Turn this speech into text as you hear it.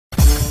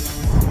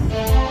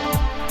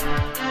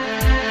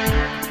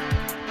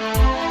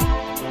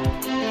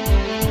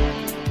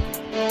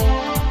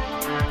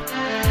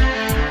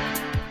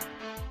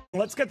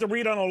Let's get the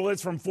read on all this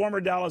from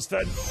former Dallas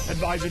Fed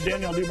advisor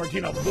Danielle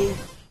DiMartino,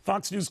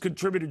 Fox News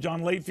contributor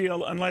John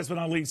Layfield, and last but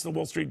not least, the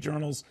Wall Street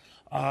Journal's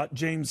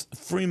James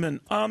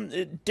Freeman.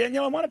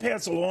 Danielle, I want to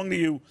pass along to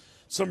you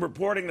some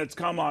reporting that's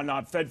come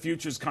on Fed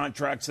futures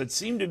contracts that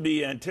seem to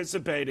be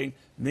anticipating,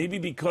 maybe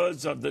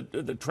because of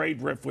the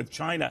trade rift with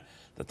China,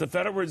 that the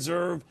Federal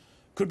Reserve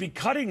could be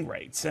cutting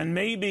rates and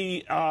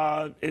maybe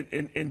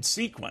in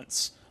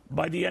sequence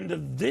by the end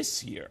of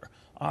this year,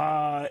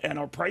 and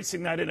are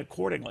pricing that in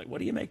accordingly. What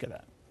do you make of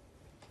that?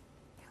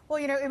 Well,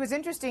 you know, it was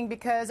interesting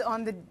because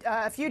on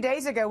a few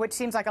days ago, which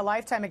seems like a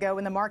lifetime ago,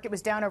 when the market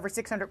was down over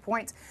 600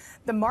 points,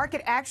 the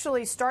market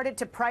actually started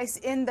to price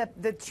in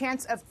the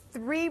chance of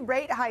 3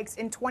 rate hikes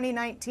in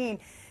 2019.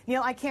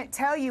 Neil, I can't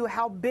tell you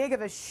how big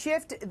of a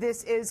shift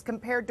this is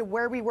compared to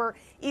where we were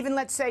even,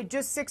 let's say,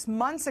 just 6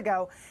 months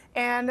ago.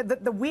 And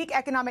the weak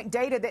economic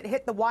data that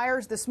hit the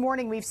wires this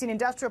morning, we've seen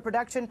industrial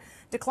production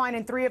decline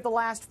in 3 of the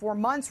last 4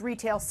 months.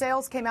 Retail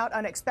sales came out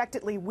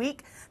unexpectedly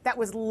weak. That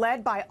was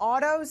led by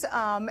autos.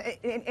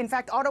 In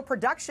fact, auto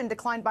production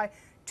declined by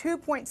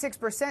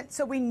 2.6%.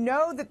 So we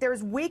know that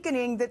there's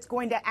weakening that's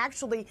going to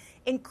actually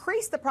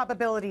increase the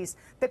probabilities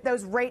that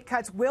those rate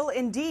cuts will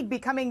indeed be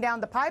coming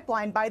down the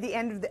pipeline by the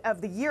end of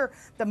the year.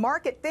 The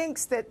market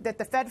thinks that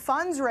the Fed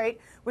funds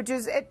rate, which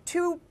is at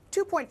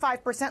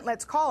 2.5%,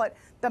 let's call it,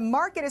 the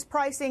market is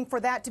pricing for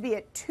that to be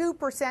at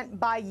 2%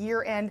 by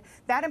year end.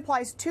 That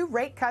implies 2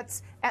 rate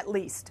cuts at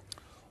least.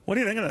 What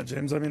do you think of that,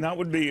 James? I mean, that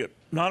would be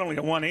not only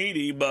a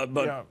 180,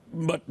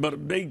 but a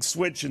big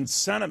switch in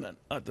sentiment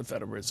at the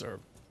Federal Reserve.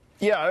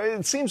 Yeah,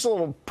 it seems a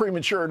little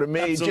premature to me.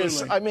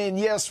 Absolutely. I mean,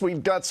 yes,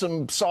 we've got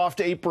some soft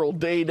April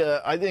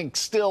data. I think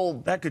still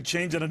that could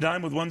change on a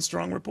dime with one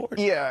strong report.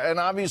 Yeah, and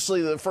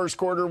obviously the first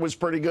quarter was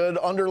pretty good,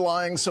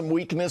 underlying some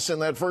weakness in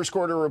that first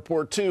quarter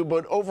report too.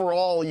 But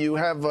overall, you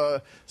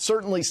have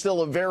certainly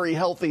still a very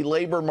healthy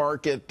labor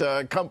market.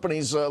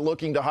 Companies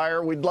looking to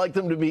hire. We'd like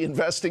them to be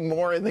investing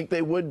more. I think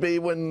they would be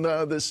when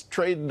this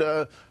trade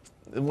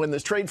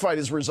fight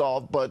is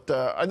resolved. But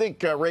I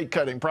think rate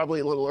cutting, probably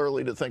a little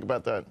early to think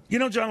about that. You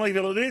know, John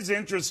Layfield, it is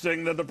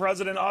interesting that the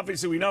president,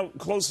 obviously, we know,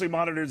 closely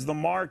monitors the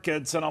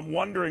markets. And I'm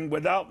wondering,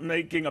 without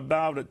making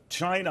about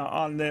China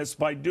on this,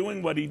 by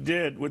doing what he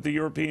did with the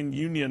European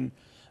Union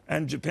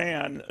and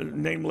Japan,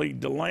 namely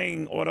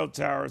delaying auto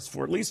tariffs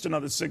for at least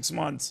another 6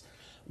 months,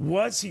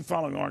 was he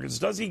following markets?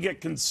 Does he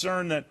get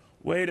concerned that,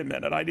 wait a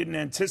minute, I didn't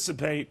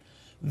anticipate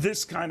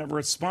this kind of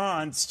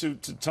response to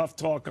tough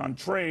talk on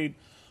trade?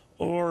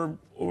 Or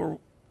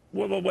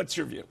what's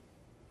your view?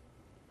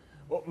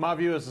 Well, my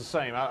view is the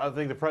same. I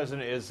think the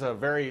president is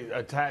very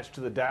attached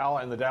to the Dow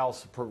and the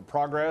Dow's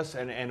progress.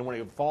 And when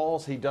it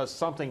falls, he does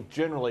something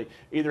generally.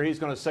 Either he's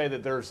going to say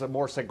that there's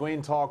more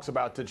sanguine talks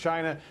about to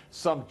China,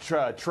 some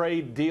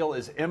trade deal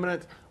is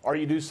imminent, or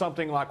you do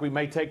something like we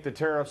may take the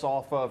tariffs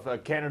off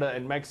of Canada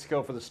and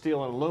Mexico for the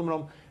steel and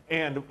aluminum,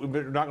 and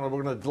we're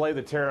going to delay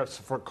the tariffs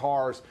for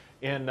cars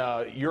in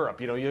Europe.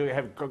 You know, you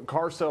have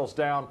car sales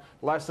down.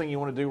 Last thing you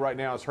want to do right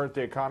now is hurt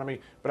the economy.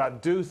 But I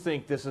do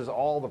think this is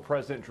all the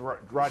president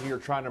right here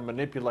trying to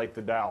manipulate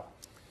the Dow.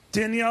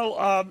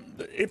 Danielle,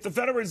 if the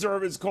Federal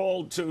Reserve is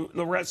called to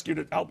the rescue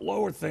to help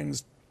lower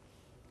things,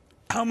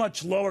 how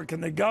much lower can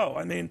they go?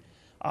 I mean,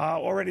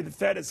 already the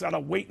Fed has got a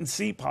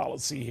wait-and-see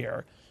policy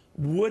here.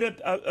 Would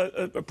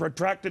a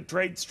protracted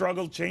trade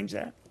struggle change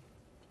that?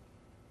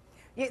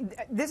 Yeah,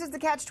 this is the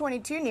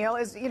catch-22, Neil,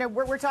 is, you know,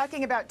 we're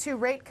talking about 2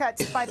 rate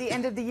cuts by the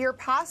end of the year,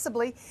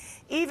 possibly,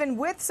 even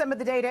with some of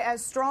the data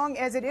as strong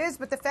as it is.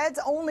 But the Fed's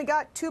only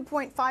got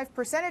 2.5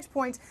 percentage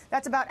points.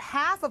 That's about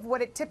half of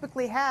what it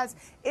typically has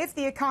if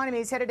the economy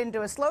is headed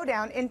into a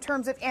slowdown in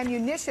terms of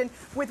ammunition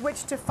with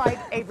which to fight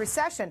a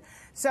recession.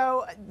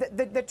 So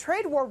the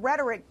trade war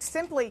rhetoric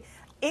simply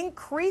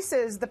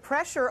increases the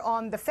pressure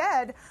on the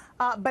Fed,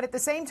 but at the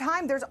same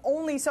time, there's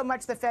only so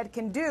much the Fed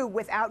can do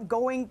without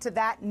going to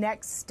that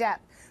next step,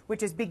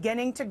 which is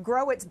beginning to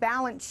grow its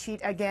balance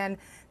sheet again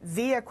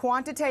via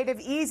quantitative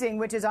easing,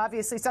 which is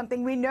obviously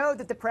something we know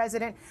that the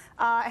president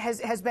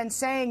has been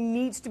saying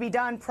needs to be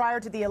done prior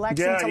to the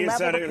election to level the playing field.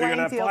 Yeah, you said you're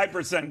going to have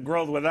 5%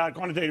 growth without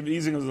quantitative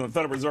easing, as the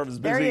Federal Reserve is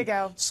busy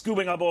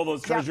scooping up all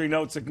those Treasury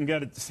notes it can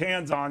get its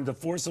hands on to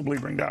forcibly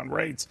bring down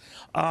rates.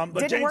 But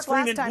Didn't James work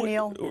Freeman, last time,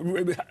 Neil.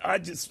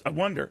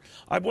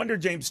 I wonder,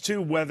 James,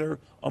 too, whether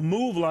a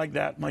move like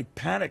that might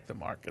panic the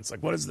markets.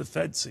 Like, what does the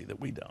Fed see that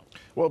we don't?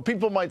 Well,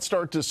 people might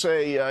start to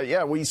say,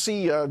 yeah, we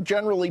see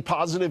generally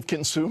positive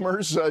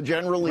consumers,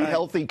 generally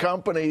healthy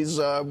companies.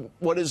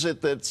 What is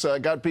it that's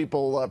got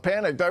people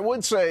panicked? I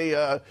would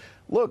say,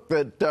 look,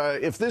 that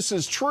if this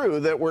is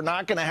true, that we're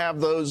not going to have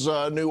those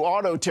new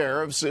auto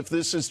tariffs, if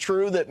this is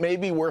true that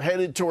maybe we're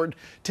headed toward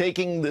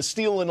taking the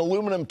steel and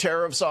aluminum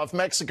tariffs off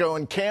Mexico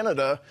and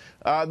Canada,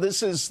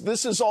 this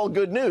is all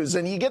good news.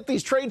 And you get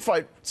these trade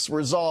fights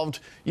resolved,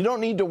 you don't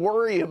need to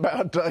worry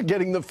about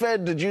getting the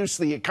Fed to juice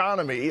the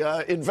economy.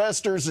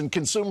 Investors and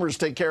consumers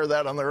take care of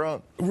that on their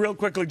own. Real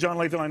quickly, John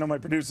Layfield, I know my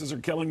producers are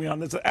killing me on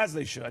this, as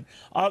they should.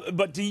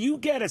 But do you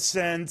get a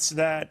sense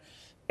that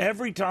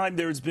every time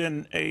there's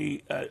been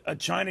a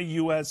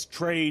China-U.S.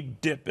 trade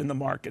dip in the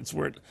markets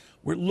where it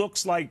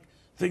looks like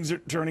things are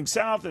turning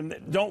south and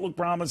don't look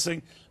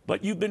promising,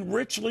 but you've been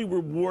richly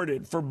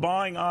rewarded for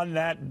buying on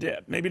that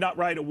dip. Maybe not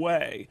right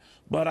away,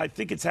 but I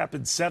think it's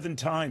happened 7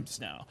 times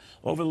now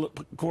over the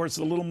course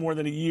of a little more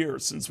than a year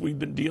since we've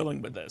been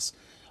dealing with this.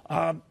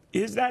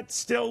 Is that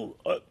still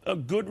a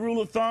good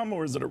rule of thumb,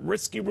 or is it a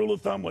risky rule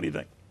of thumb? What do you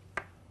think?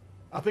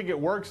 I think it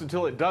works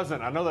until it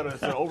doesn't. I know that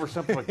it's an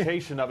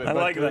oversimplification of it, I but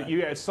like that.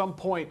 at some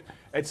point,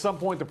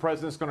 the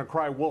president's going to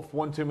cry wolf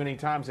one too many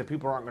times, and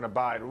people aren't going to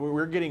buy it.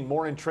 We're getting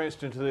more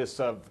entrenched into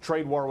this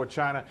trade war with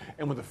China,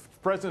 and when the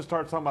president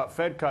starts talking about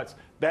Fed cuts,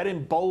 that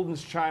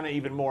emboldens China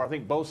even more. I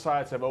think both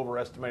sides have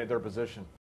overestimated their position.